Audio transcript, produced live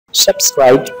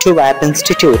Subscribe to Wap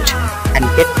Institute and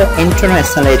get the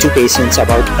international educations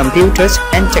about computers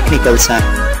and technical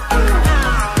science.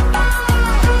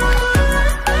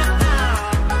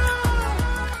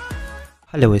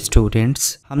 Hello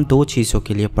students, हम दो चीज़ों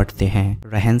के लिए पढ़ते हैं,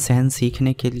 रहन सहन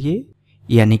सीखने के लिए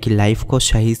यानी कि लाइफ को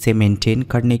सही से मेंटेन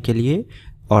करने के लिए,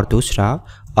 और दूसरा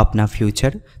अपना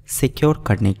फ्यूचर सिक्योर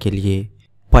करने के लिए।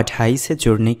 पढ़ाई से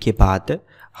जुड़ने के बाद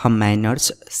हम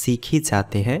मैनर्स सीख ही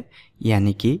जाते हैं,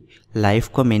 यानी कि लाइफ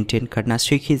को मेंटेन करना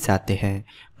सीख ही जाते हैं,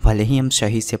 भले ही हम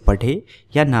सही से पढ़े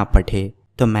या ना पढ़े।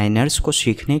 तो मैनर्स को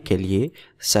सीखने के लिए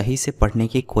सही से पढ़ने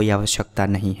की कोई आवश्यकता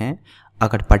नहीं है।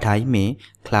 अगर पढ़ाई में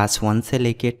क्लास 1 से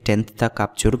लेकर 10th तक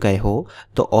आप जुड़ गए हो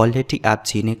तो ऑलरेडी आप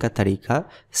जीने का तरीका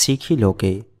सीख ही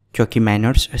लोगे, क्योंकि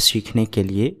मैनर्स सीखने के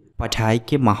लिए पढ़ाई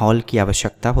के माहौल की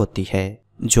आवश्यकता होती है,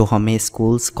 जो हमें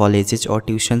स्कूल्स, कॉलेजेस और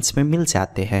ट्यूशन्स में मिल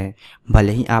जाते हैं।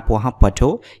 भले ही आप वहाँ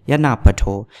पढ़ो या ना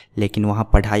पढ़ो, लेकिन वहाँ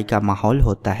पढ़ाई का माहौल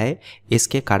होता है।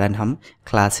 इसके कारण हम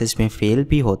क्लासेस में फेल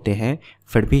भी होते हैं,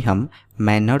 फिर भी हम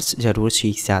मैनर्स ज़रूर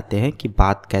सीख जाते हैं कि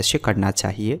बात कैसे करना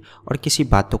चाहिए और किसी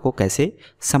बातों को कैसे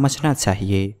समझना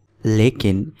चाहिए।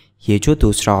 लेकिन ये जो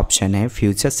दूसरा ऑप्शन है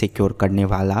फ्यूचर सिक्योर करने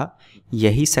वाला,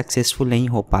 यही सक्सेसफुल नहीं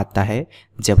हो पाता है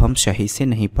जब हम सही से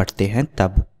नहीं पढ़ते हैं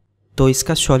तब। तो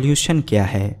इसका सॉल्यूशन क्या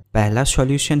है? पहला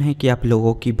सॉल्यूशन है कि आप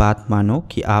लोगों की बात मानो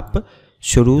कि आप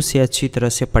शुरू से अच्छी तरह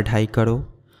से पढ़ाई करो,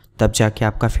 तब जाके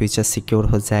आपका फ्यूचर सिक्योर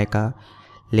हो जाएगा।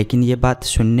 लेकिन ये बात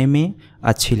सुनने में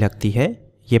अच्छी लगती है,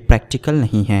 ये प्रैक्टिकल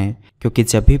नहीं है, क्योंकि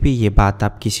जब भी ये बात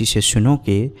आप किसी से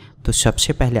सुनोगे तो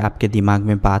सबसे पहले आपके दिमाग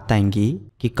में बात आएंगी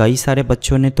कि कई सारे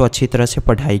बच्चों ने तो अच्छी तरह से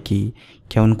पढ़ाई की,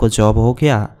 क्या उनको जॉब हो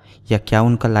गया या क्या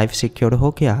उनका लाइफ सिक्योर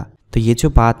हो गया? तो ये जो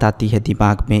बात आती है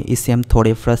दिमाग में, इससे हम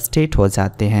थोड़े फ्रस्ट्रेट हो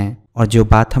जाते हैं। और जो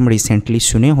बात हम रिसेंटली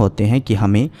सुने होते हैं कि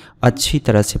हमें अच्छी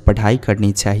तरह से पढ़ाई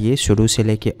करनी चाहिए शुरू से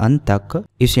लेके अंत तक,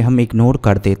 इसे हम इग्नोर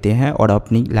कर देते हैं और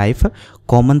अपनी लाइफ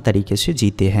कॉमन तरीके से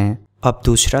जीते हैं। अब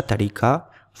दूसरा तरीका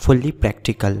फुल्ली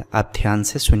प्रैक्टिकल, आप ध्यान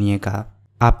से सुनिएगा।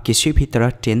 आप किसी भी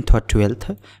तरह 10th और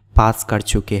 12th पास कर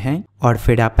चुके हैं और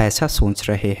फिर आप ऐसा सोच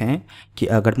रहे हैं कि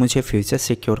अगर मुझे फ्यूचर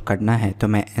सिक्योर करना है तो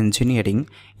मैं इंजीनियरिंग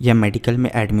या मेडिकल में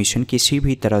एडमिशन किसी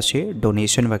भी तरह से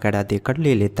डोनेशन वगैरह देकर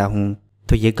ले लेता हूँ।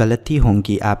 तो ये गलती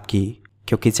होगी आपकी,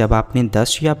 क्योंकि जब आपने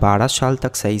 10 या 12 साल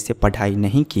तक सही से पढ़ाई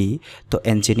नहीं की तो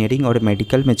इंजीनियरिंग और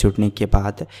मेडिकल में जुड़ने के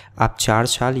बाद आप 4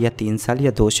 साल या 3 साल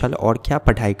या 2 साल और क्या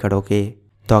पढ़ाई करोगे?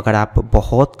 तो अगर आप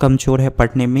बहुत कमज़ोर है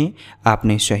पढ़ने में,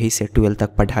 आपने सही से 12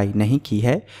 तक पढ़ाई नहीं की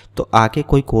है, तो आगे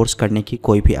कोई कोर्स करने की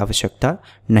कोई भी आवश्यकता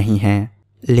नहीं है।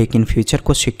 लेकिन फ्यूचर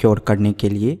को सिक्योर करने के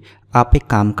लिए आप एक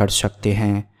काम कर सकते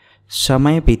हैं,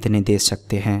 समय बीतने दे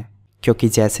सकते हैं, क्योंकि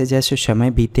जैसे जैसे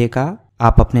समय बीतेगा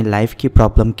आप अपने लाइफ की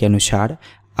प्रॉब्लम के अनुसार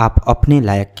आप अपने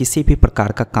लायक किसी भी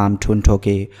प्रकार का काम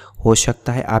ढूंढोगे। हो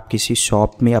सकता है आप किसी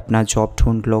शॉप में अपना जॉब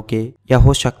ढूंढ लोगे, या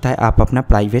हो सकता है आप अपना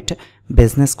प्राइवेट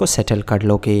बिजनेस को सेटल कर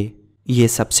लोगे। ये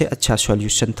सबसे अच्छा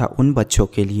सॉल्यूशन था उन बच्चों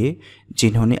के लिए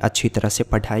जिन्होंने अच्छी तरह से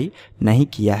पढ़ाई नहीं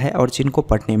किया है और जिनको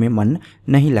पढ़ने में मन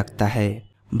नहीं लगता है।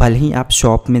 भले ही आप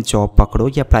शॉप में जॉब पकड़ो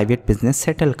या प्राइवेट बिजनेस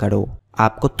सेटल करो,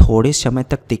 आपको थोड़े समय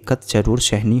तक दिक्कत ज़रूर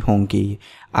सहनी होंगी,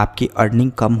 आपकी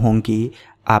अर्निंग कम होंगी,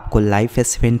 आपको लाइफ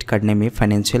स्पेंड करने में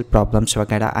फाइनेंशियल प्रॉब्लम्स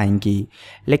वगैरह आएंगी,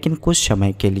 लेकिन कुछ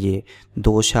समय के लिए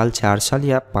 2 साल, 4 साल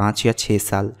या 5 या 6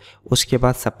 साल, उसके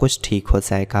बाद सब कुछ ठीक हो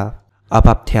जाएगा। अब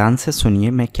आप ध्यान से सुनिए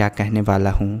मैं क्या कहने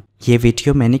वाला हूँ। ये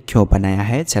वीडियो मैंने क्यों बनाया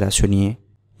है ज़रा सुनिए।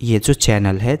 ये जो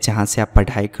चैनल है जहाँ से आप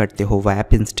पढ़ाई करते हो,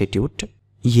 वैप इंस्टीट्यूट,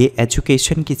 ये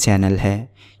एजुकेशन की चैनल है।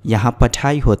 यहाँ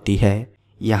पढ़ाई होती है,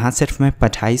 यहाँ सिर्फ मैं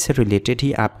पढ़ाई से रिलेटेड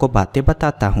ही आपको बातें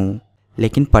बताता हूँ।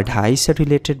 लेकिन पढ़ाई से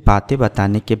रिलेटेड बातें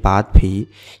बताने के बाद भी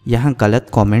यहाँ गलत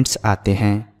कमेंट्स आते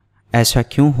हैं। ऐसा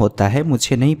क्यों होता है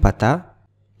मुझे नहीं पता,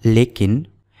 लेकिन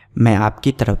मैं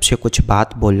आपकी तरफ से कुछ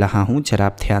बात बोल रहा हूँ, जरा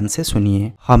आप ध्यान से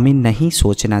सुनिए। हमें नहीं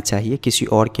सोचना चाहिए किसी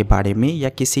और के बारे में, या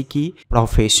किसी की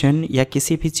प्रोफेशन या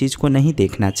किसी भी चीज़ को नहीं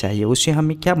देखना चाहिए, उससे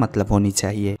हमें क्या मतलब होनी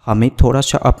चाहिए। हमें थोड़ा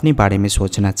सा अपने बारे में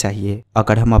सोचना चाहिए।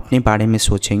 अगर हम अपने बारे में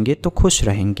सोचेंगे तो खुश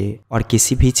रहेंगे और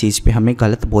किसी भी चीज़ पे हमें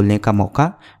गलत बोलने का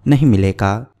मौका नहीं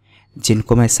मिलेगा।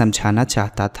 जिनको मैं समझाना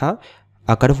चाहता था,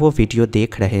 अगर वो वीडियो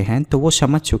देख रहे हैं तो वो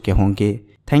समझ चुके होंगे।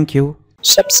 Thank you.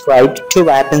 Subscribe to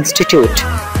Wap Institute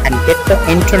and get the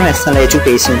international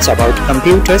educations about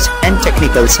computers and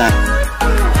technical science.